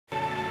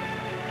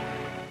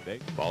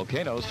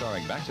Volcano,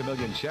 starring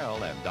Maximilian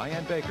Schell and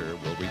Diane Baker,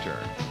 will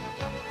return.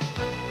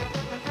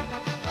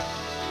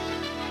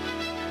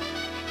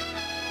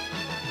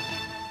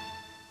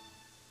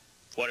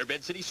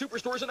 Waterbed City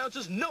Superstores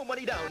announces no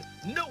money down,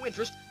 no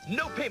interest,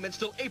 no payments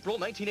till April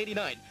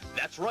 1989.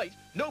 That's right,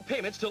 no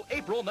payments till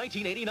April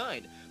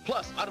 1989.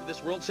 Plus,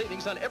 out-of-this-world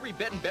savings on every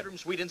bed and bedroom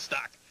suite in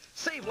stock.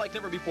 Save like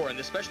never before in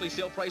this specially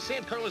sale price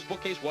San Carlos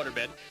bookcase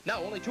waterbed,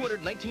 now only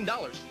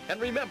 $219.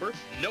 And remember,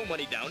 no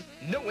money down,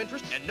 no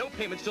interest, and no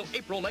payments till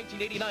April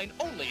 1989,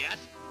 only at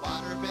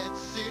Waterbed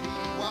City,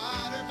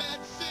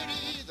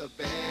 the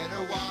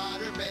better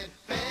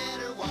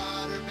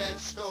waterbed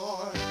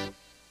store.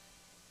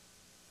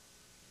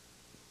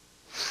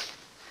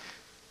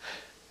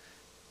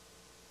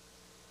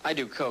 I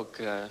do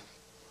coke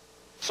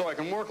so I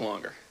can work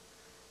longer,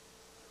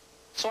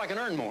 so I can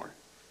earn more,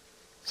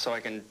 so I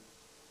can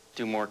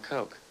do more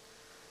coke,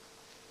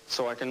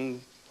 so I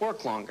can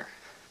work longer,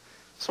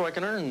 so I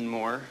can earn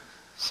more,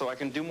 so I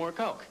can do more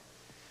coke,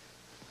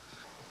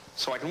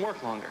 so I can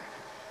work longer,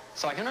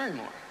 so I can earn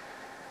more,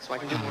 so I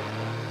can do more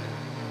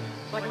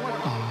coke, so I can work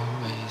longer.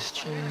 Always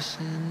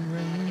chasing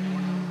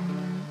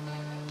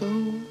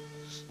rainbows.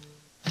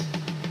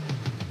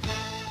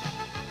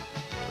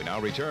 We now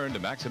return to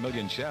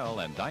Maximilian Schell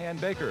and Diane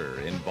Baker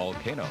in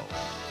Volcano.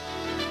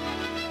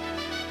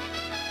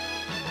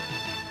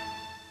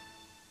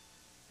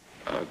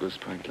 Goose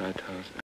Point Lighthouse.